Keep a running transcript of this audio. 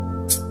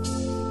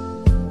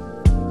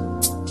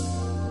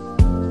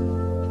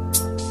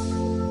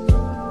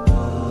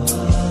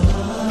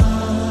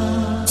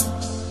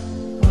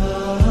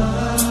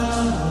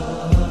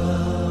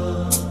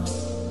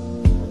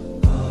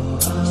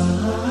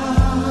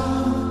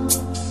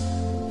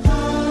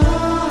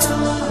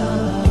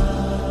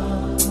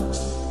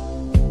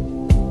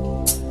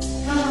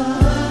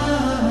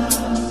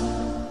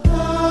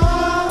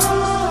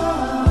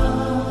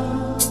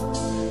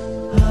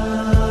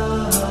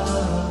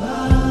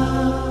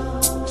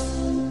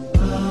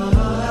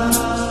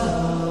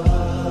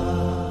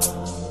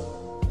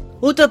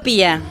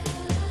Utopía,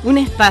 un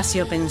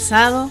espacio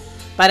pensado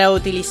para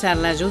utilizar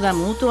la ayuda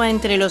mutua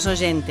entre los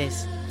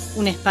oyentes,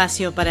 un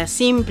espacio para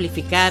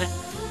simplificar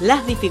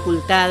las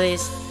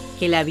dificultades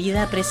que la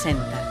vida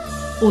presenta.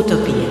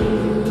 Utopía.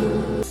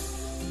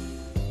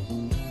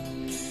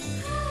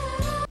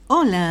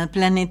 Hola,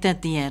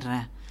 planeta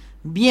Tierra.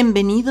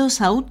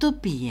 Bienvenidos a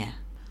Utopía.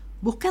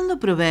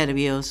 Buscando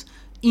proverbios,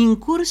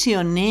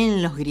 incursioné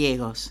en los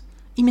griegos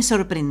y me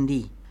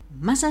sorprendí,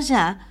 más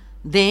allá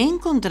de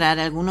encontrar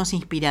algunos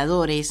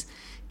inspiradores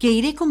que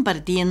iré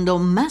compartiendo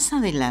más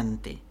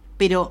adelante.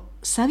 Pero,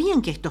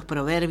 ¿sabían que estos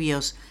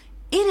proverbios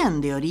eran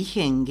de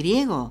origen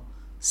griego?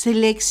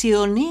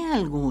 Seleccioné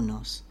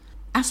algunos.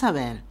 A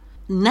saber,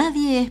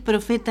 nadie es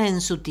profeta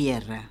en su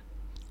tierra.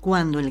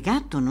 Cuando el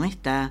gato no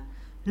está,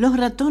 los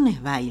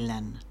ratones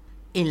bailan.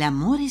 El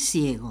amor es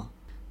ciego.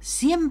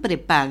 Siempre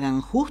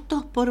pagan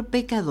justos por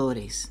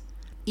pecadores.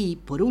 Y,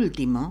 por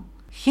último,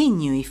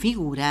 genio y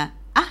figura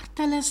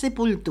hasta la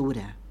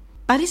sepultura.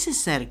 Parece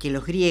ser que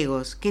los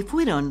griegos, que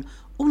fueron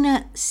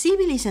una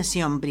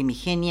civilización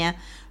primigenia,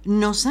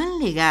 nos han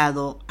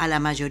legado a la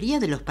mayoría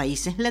de los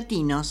países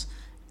latinos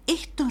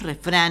estos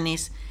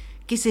refranes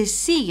que se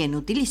siguen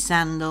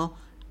utilizando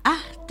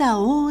hasta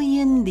hoy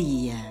en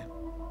día.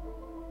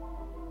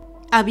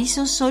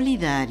 Avisos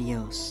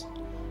solidarios.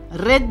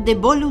 Red de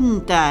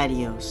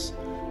voluntarios.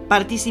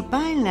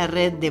 Participá en la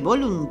red de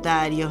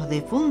voluntarios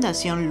de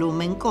Fundación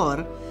Lumen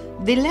Core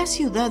de la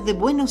ciudad de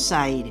Buenos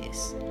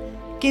Aires,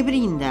 que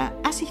brinda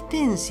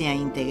asistencia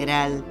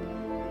integral,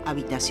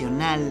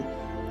 habitacional,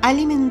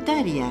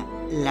 alimentaria,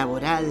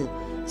 laboral,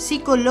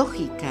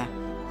 psicológica,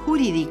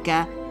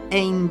 jurídica e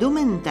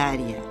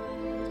indumentaria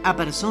a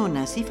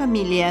personas y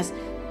familias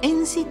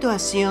en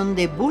situación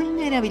de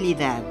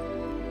vulnerabilidad.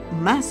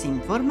 Más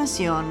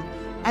información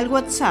al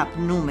WhatsApp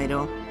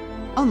número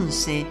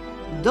 11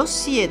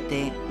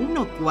 27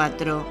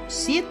 14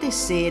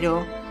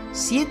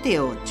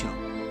 7078.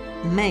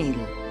 Mail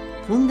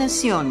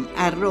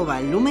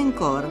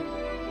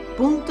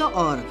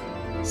fundacion@lumencore.org.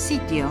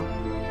 Sitio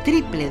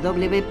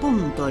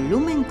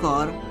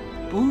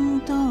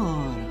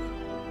www.lumencore.org.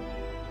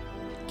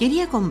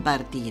 Quería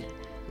compartir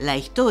la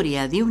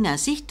historia de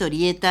unas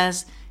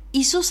historietas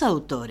y sus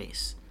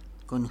autores.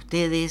 Con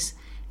ustedes,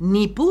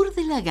 Nippur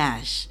de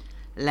Lagash,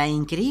 la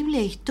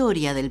increíble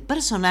historia del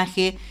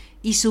personaje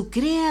y su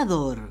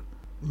creador.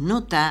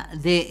 Nota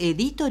de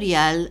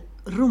Editorial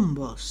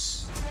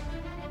Rumbos.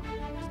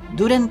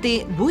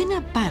 Durante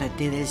buena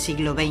parte del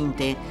siglo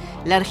XX,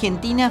 la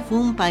Argentina fue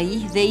un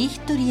país de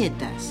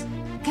historietas.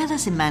 Cada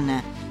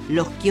semana,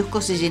 los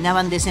kioscos se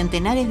llenaban de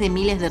centenares de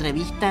miles de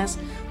revistas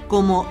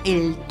como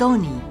El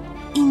Tony,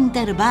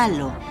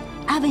 Intervalo,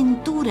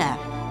 Aventura,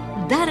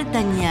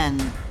 D'Artagnan,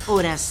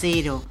 Hora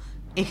Cero,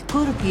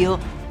 Escorpio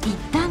y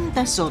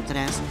tantas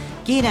otras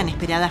que eran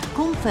esperadas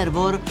con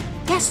fervor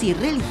casi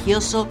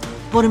religioso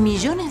por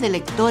millones de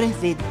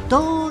lectores de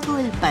todo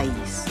el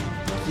país.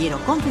 Quiero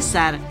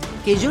confesar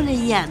que yo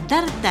leía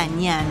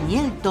D'Artagnan y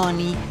El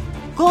Tony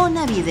con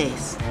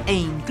avidez e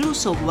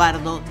incluso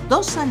guardo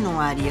 2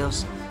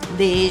 anuarios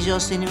de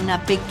ellos en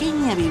una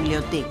pequeña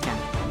biblioteca.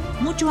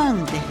 Mucho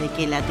antes de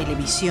que la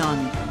televisión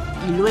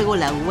y luego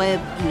la web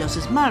y los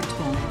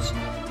smartphones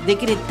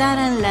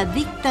decretaran la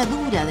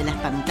dictadura de las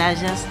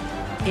pantallas,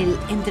 el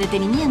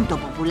entretenimiento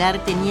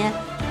popular tenía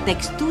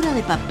textura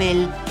de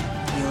papel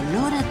y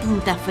olor a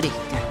tinta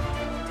fresca.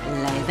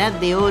 La edad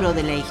de oro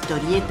de la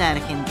historieta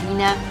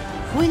argentina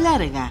fue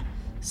larga.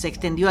 Se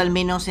extendió al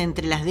menos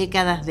entre las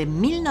décadas de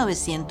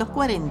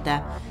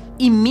 1940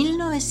 y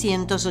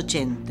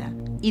 1980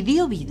 y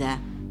dio vida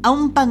a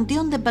un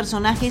panteón de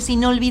personajes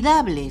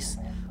inolvidables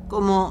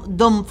como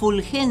Don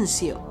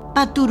Fulgencio,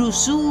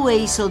 Paturuzú e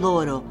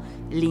Isodoro,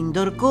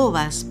 Lindor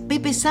Covas,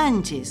 Pepe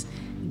Sánchez,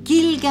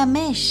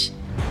 Gilgamesh,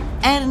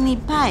 Ernie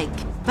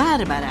Pike,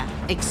 Bárbara,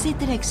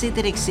 etcétera,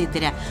 etcétera,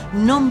 etcétera.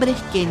 Nombres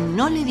que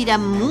no le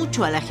dirán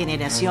mucho a la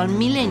generación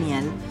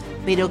millennial,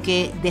 pero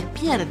que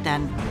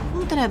despiertan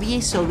un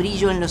travieso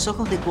brillo en los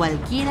ojos de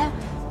cualquiera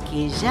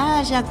que ya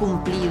haya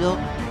cumplido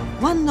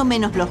cuando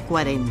menos los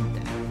 40.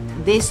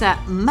 De esa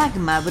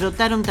magma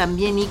brotaron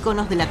también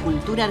íconos de la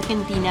cultura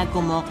argentina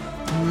como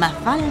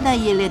Mafalda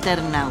y el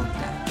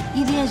Eternauta.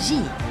 Y de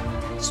allí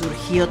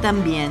surgió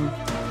también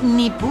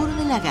Nippur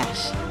de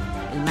Lagash,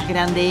 el más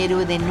grande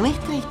héroe de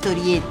nuestra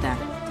historieta,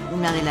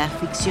 una de las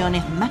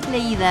ficciones más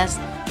leídas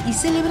y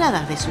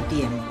celebradas de su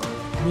tiempo.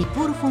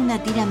 Nippur fue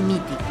una tira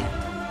mítica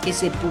que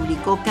se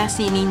publicó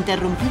casi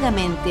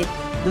ininterrumpidamente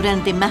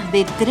durante más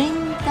de 30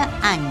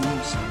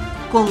 años,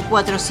 con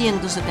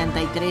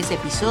 473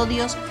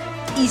 episodios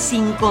y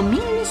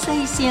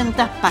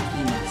 5.600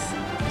 páginas.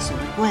 Su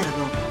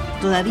recuerdo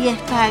todavía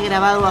está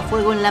grabado a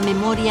fuego en la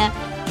memoria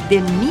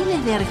de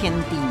miles de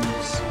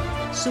argentinos.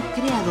 Sus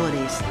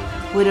creadores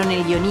fueron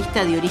el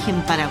guionista de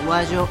origen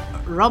paraguayo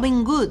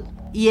Robin Good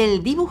y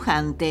el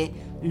dibujante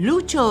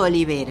Lucho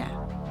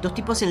Olivera, 2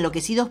 tipos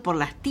enloquecidos por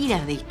las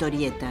tiras de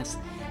historietas,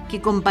 que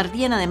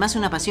compartían además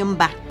una pasión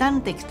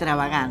bastante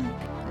extravagante.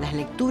 Las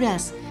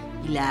lecturas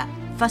y la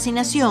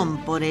fascinación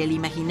por el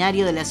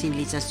imaginario de las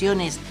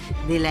civilizaciones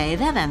de la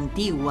Edad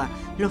Antigua,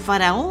 los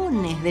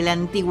faraones del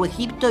Antiguo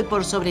Egipto y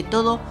por sobre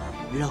todo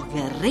los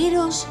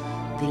guerreros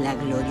de la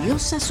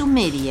gloriosa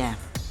Sumeria.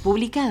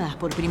 Publicadas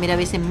por primera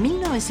vez en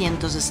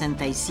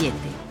 1967,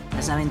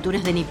 las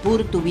aventuras de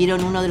Nippur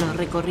tuvieron uno de los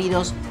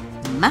recorridos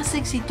más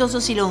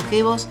exitosos y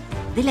longevos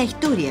de la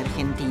historia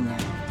argentina.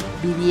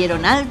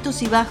 Vivieron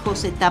altos y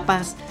bajos,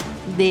 etapas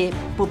de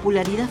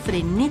popularidad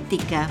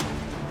frenética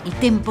y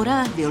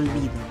temporadas de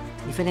olvido.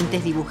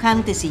 Diferentes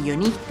dibujantes y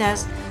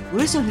guionistas,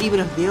 gruesos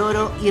libros de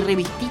oro y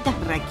revistitas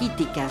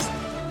raquíticas,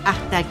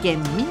 hasta que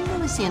en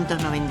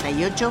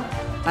 1998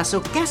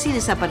 pasó casi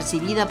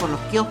desapercibida por los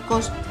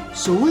kioscos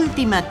su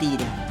última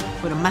tira.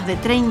 Fueron más de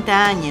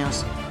 30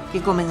 años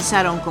que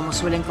comenzaron como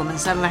suelen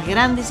comenzar las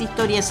grandes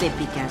historias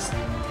épicas,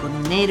 con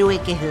un héroe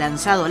que es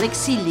lanzado al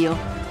exilio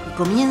y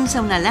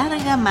comienza una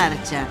larga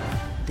marcha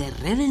de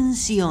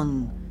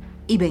redención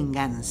y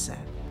venganza.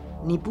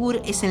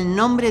 Nippur es el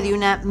nombre de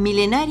una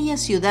milenaria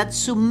ciudad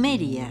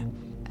sumeria.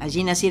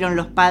 Allí nacieron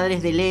los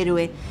padres del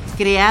héroe,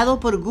 creado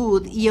por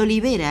Good y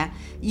Olivera,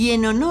 y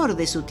en honor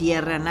de su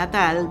tierra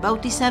natal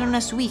bautizaron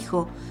a su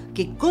hijo,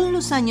 que con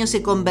los años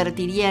se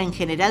convertiría en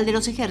general de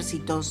los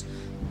ejércitos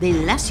de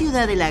la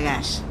ciudad de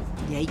Lagash,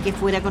 de ahí que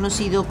fuera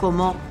conocido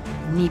como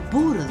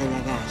Nippur de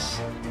Lagash.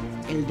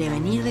 El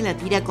devenir de la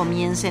tira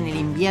comienza en el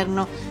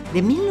invierno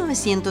de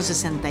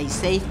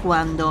 1966,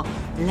 cuando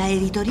la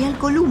editorial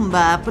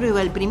Columba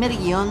aprueba el primer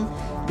guión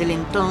del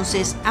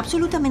entonces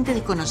absolutamente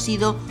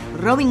desconocido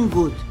Robin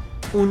Hood,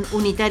 un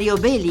unitario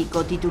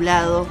bélico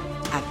titulado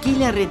Aquí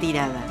la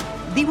retirada,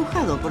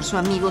 dibujado por su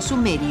amigo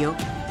sumerio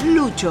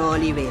Lucho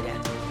Olivera.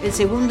 El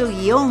segundo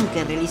guión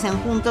que realizan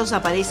juntos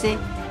aparece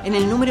en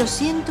el número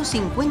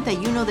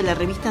 151 de la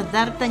revista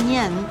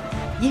D'Artagnan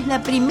y es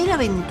la primera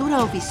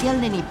aventura oficial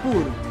de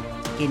Nippur,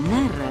 que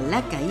narra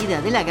la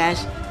caída de Lagash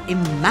en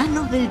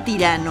manos del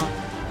tirano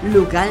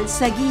Lugal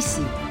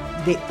Sagisi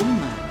de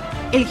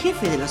Umar. El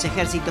jefe de los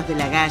ejércitos de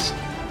Lagash,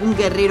 un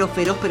guerrero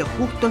feroz pero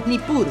justo, es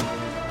Nippur,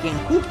 quien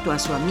justo a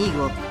su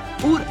amigo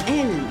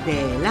Ur-El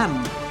de Elam,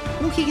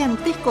 un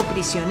gigantesco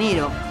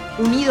prisionero,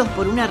 unidos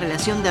por una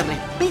relación de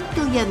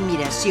respeto y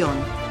admiración,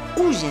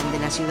 huyen de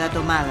la ciudad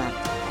tomada.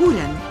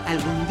 Juran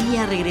algún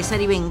día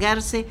regresar y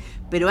vengarse,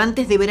 pero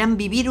antes deberán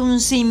vivir un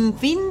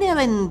sinfín de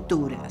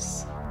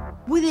aventuras.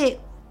 Puede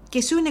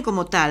que suene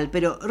como tal,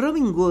 pero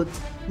Robin Hood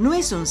no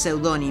es un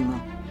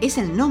seudónimo. Es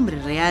el nombre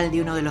real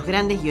de uno de los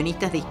grandes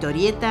guionistas de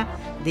historieta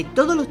de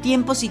todos los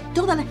tiempos y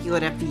todas las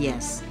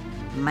geografías.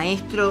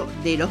 Maestro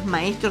de los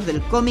maestros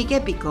del cómic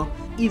épico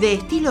y de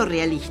estilo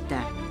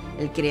realista.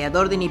 El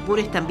creador de Nippur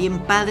es también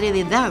padre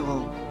de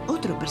Dago,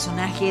 otro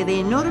personaje de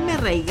enorme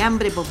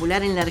raigambre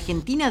popular en la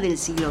Argentina del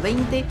siglo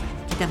XX,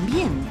 que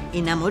también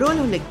enamoró a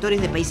los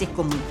lectores de países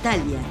como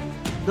Italia,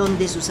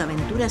 donde sus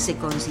aventuras se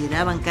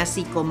consideraban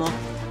casi como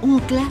un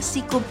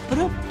clásico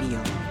propio.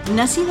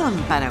 Nacido en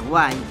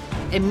Paraguay,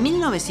 en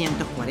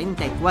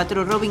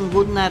 1944 Robin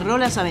Hood narró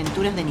las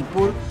aventuras de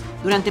Nippur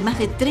durante más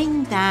de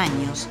 30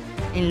 años,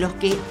 en los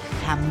que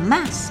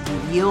jamás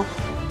vivió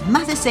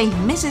más de 6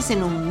 meses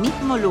en un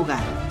mismo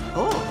lugar.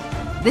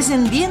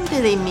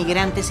 Descendiente de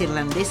inmigrantes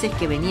irlandeses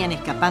que venían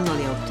escapando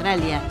de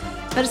Australia,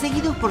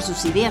 perseguidos por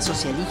sus ideas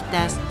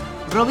socialistas,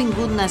 Robin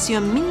Hood nació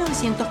en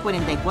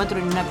 1944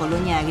 en una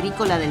colonia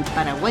agrícola del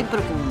Paraguay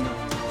profundo.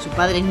 Su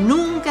padre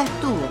nunca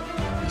estuvo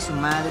y su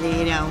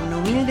madre era una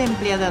humilde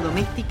empleada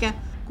doméstica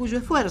cuyo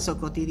esfuerzo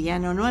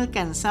cotidiano no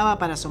alcanzaba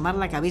para asomar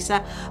la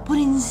cabeza por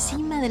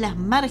encima de las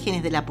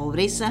márgenes de la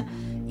pobreza,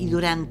 y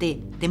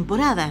durante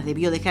temporadas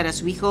debió dejar a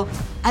su hijo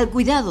al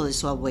cuidado de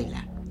su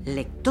abuela.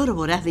 Lector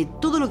voraz de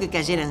todo lo que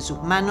cayera en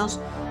sus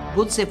manos,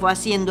 Hood se fue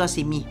haciendo a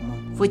sí mismo.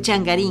 Fue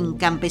changarín,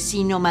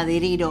 campesino,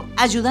 maderero,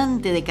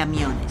 ayudante de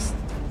camiones.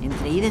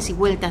 Entre idas y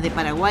vueltas de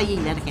Paraguay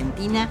y la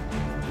Argentina,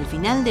 el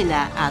final de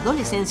la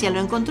adolescencia lo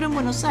encontró en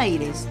Buenos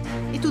Aires,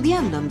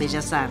 estudiando en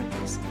Bellas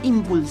Artes,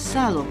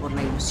 impulsado por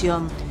la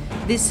ilusión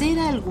de ser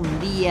algún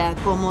día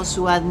como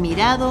su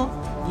admirado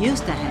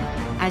Eustace.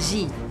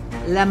 Allí,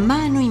 la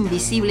mano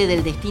invisible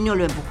del destino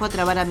lo empujó a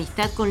trabar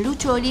amistad con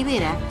Lucho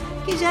Olivera,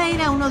 que ya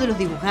era uno de los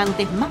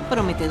dibujantes más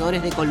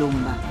prometedores de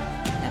Columba,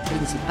 la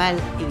principal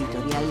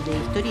editorial de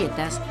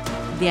historietas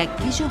de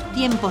aquellos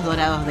tiempos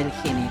dorados del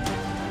género.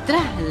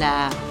 Tras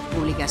la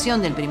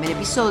publicación del primer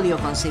episodio,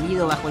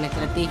 concebido bajo la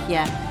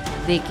estrategia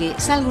de que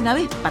salga una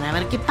vez para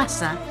ver qué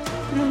pasa,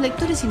 los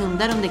lectores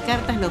inundaron de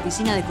cartas la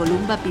oficina de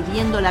Columba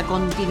pidiendo la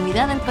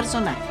continuidad del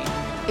personaje.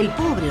 El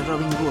pobre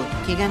Robin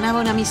Hood, que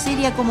ganaba una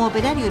miseria como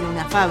operario en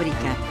una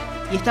fábrica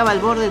y estaba al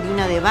borde de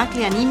una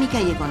debacle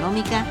anímica y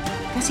económica,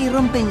 casi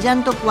rompe en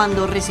llanto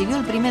cuando recibió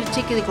el primer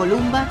cheque de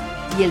Columba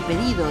y el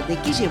pedido de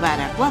que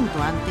llevara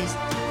cuanto antes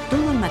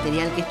todo el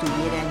material que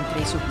estuviera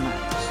entre sus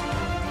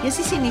manos. Y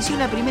así se inició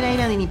la primera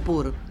era de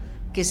Nippur,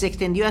 que se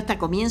extendió hasta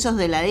comienzos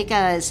de la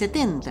década del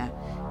 70,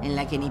 en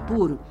la que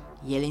Nippur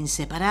y el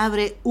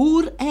inseparable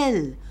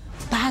Ur-El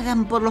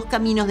vagan por los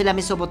caminos de la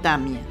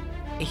Mesopotamia,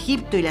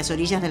 Egipto y las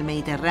orillas del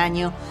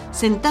Mediterráneo,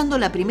 sentando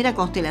la primera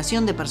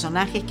constelación de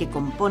personajes que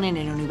componen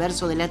el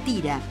universo de la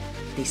tira,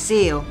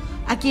 Teseo,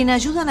 a quien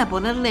ayudan a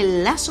ponerle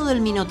el lazo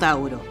del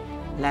Minotauro,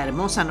 la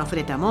hermosa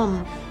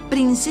Nofretamón,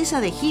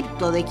 princesa de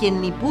Egipto, de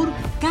quien Nippur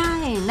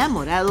cae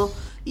enamorado,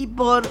 y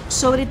por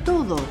sobre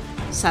todo,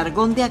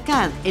 Sargón de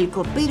Akkad, el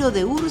copero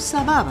de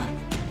Ur-Zababa,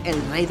 el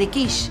rey de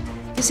Kish,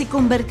 que se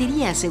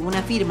convertiría, según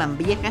afirman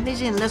viejas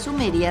leyendas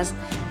sumerias,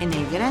 en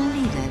el gran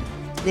líder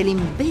del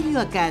imperio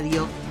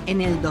acadio en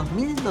el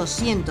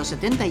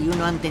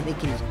 2271 a.C.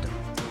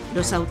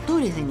 Los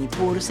autores de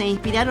Nippur se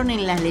inspiraron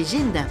en las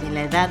leyendas de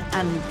la Edad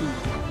Antigua.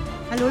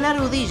 A lo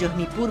largo de ellos,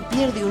 Nippur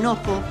pierde un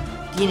ojo,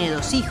 tiene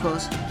 2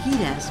 hijos,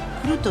 Giras,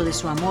 fruto de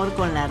su amor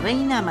con la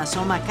reina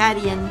amazona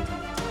Karien,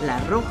 la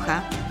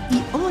Roja,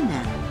 y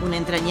Ona, una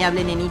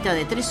entrañable nenita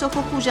de 3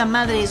 ojos cuya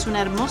madre es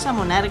una hermosa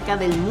monarca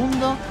del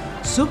mundo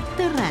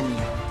subterráneo.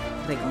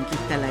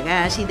 Reconquista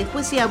Lagash y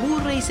después se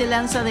aburre y se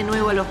lanza de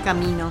nuevo a los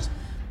caminos,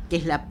 que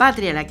es la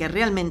patria a la que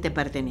realmente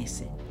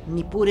pertenece.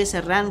 Nippur es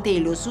errante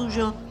y lo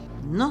suyo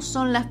no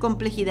son las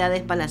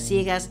complejidades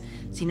palaciegas,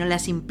 sino la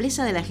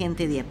simpleza de la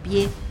gente de a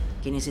pie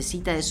que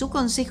necesita de su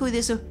consejo y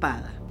de su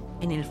espada.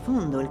 En el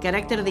fondo, el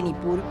carácter de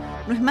Nippur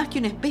no es más que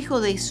un espejo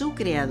de su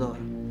creador.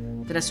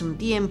 Tras un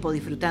tiempo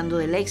disfrutando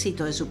del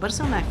éxito de su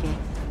personaje,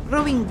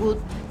 Robin Hood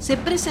se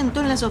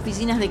presentó en las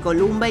oficinas de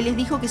Columba y les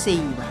dijo que se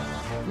iba.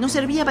 No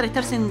servía para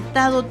estar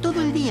sentado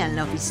todo el día en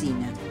la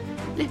oficina.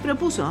 Les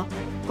propuso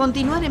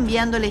continuar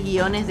enviándoles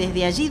guiones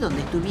desde allí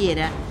donde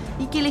estuviera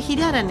y que le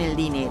giraran el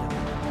dinero.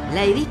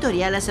 La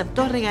editorial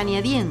aceptó a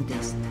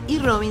regañadientes y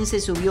Robin se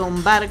subió a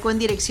un barco en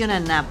dirección a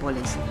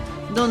Nápoles,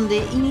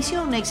 donde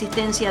inició una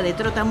existencia de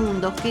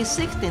trotamundos que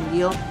se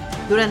extendió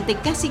durante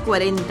casi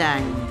 40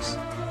 años.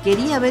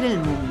 Quería ver el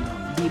mundo,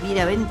 vivir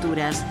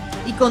aventuras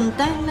y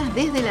contarlas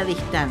desde la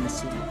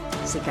distancia.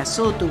 Se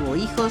casó, tuvo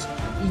hijos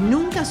y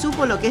nunca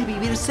supo lo que es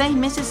vivir 6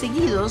 meses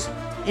seguidos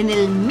en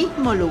el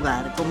mismo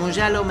lugar, como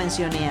ya lo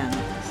mencioné antes.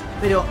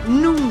 Pero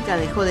nunca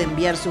dejó de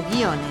enviar sus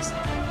guiones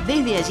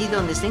desde allí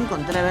donde se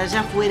encontrara,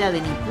 ya fuera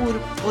de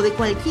Nippur o de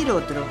cualquier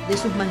otro de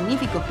sus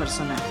magníficos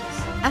personajes.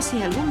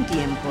 Hace algún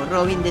tiempo,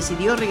 Robin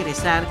decidió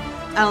regresar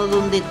a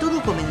donde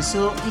todo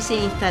comenzó y se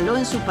instaló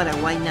en su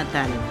Paraguay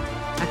natal.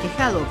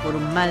 Aquejado por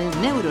un mal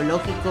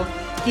neurológico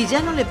que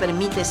ya no le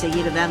permite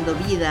seguir dando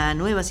vida a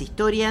nuevas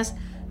historias,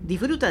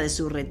 disfruta de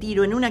su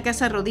retiro en una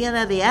casa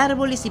rodeada de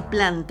árboles y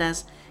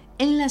plantas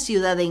en la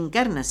ciudad de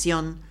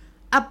Encarnación,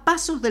 a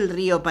pasos del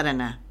río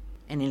Paraná.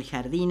 En el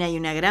jardín hay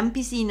una gran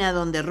piscina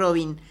donde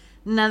Robin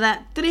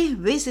nada 3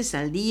 veces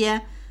al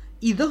día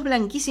y 2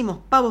 blanquísimos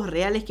pavos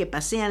reales que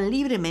pasean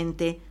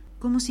libremente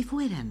como si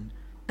fueran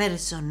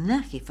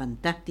personajes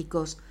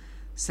fantásticos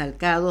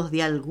sacados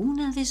de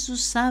alguna de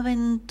sus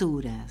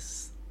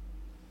aventuras.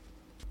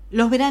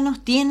 Los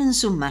veranos tienen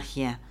su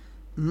magia,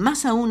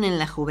 más aún en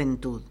la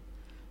juventud.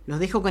 Los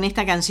dejo con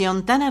esta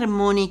canción tan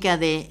armónica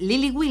de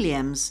Lily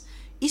Williams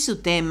y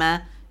su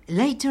tema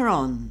Later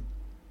On.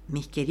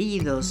 Mis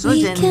queridos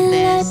oyentes,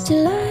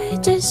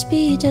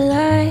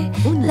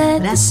 un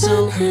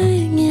abrazo,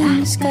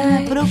 hasta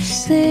la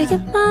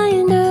próxima.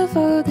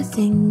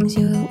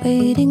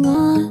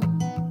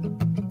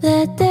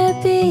 Let there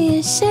be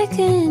a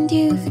second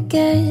you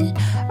forget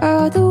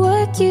all the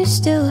work you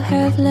still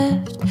have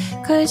left,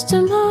 'cause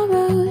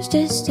tomorrow's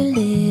just a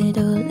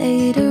little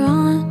later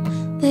on,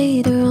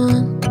 later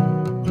on,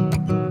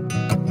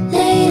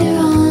 later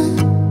on,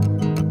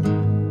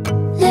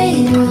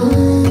 later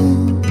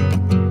on,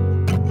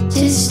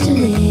 just a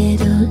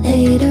little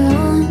later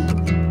on.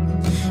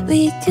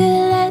 We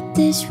could let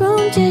this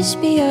room just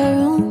be our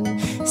room,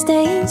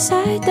 stay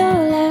inside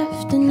all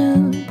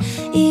afternoon,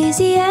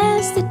 easy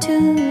as the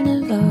tune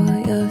of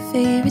all your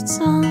favorite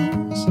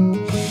songs.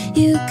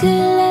 You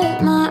could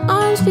let my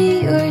arms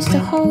be yours to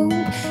hold,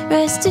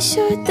 rest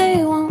assured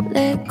they won't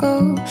let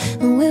go,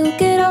 and we'll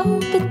get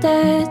old, but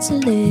that's a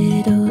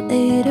little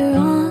later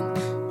on,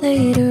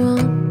 later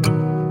on,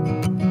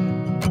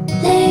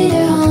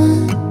 later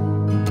on,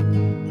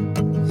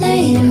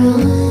 later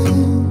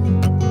on,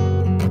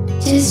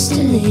 just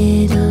a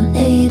little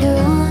later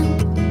on.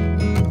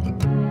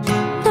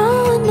 No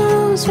one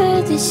knows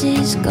where this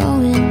is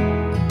going,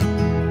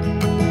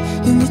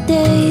 and the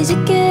days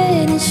are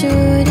getting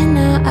shorter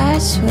now, I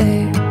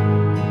swear.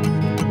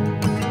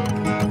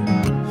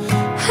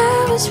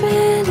 I was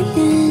really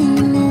in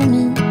the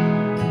moment,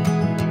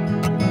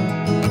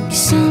 'cause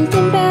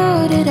something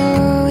about it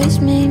always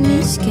made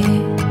me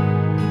scared,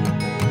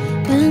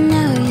 but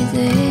now you're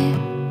there.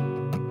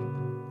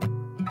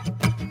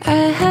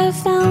 I have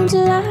found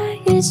a lie,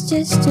 it's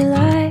just a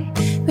lie,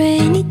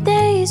 rainy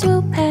days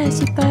will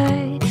pass you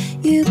by.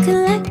 You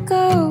can let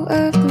go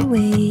of the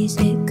ways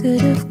it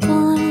could have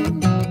gone.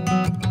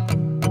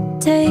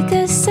 Take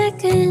a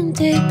second,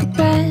 take a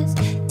breath,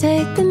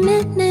 take the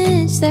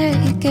minutes that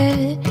you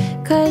get,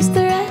 'cause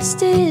the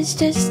rest is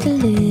just a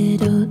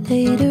little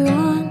later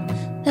on,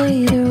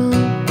 later on,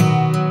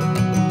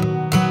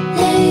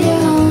 later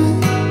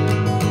on,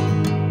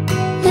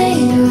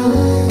 later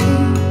on,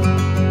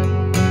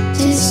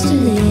 just a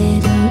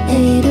little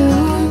later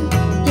on,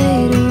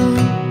 later on,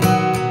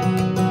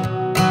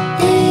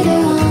 later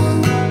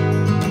on,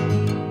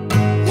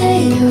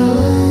 later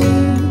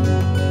on.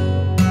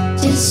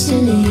 just a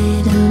little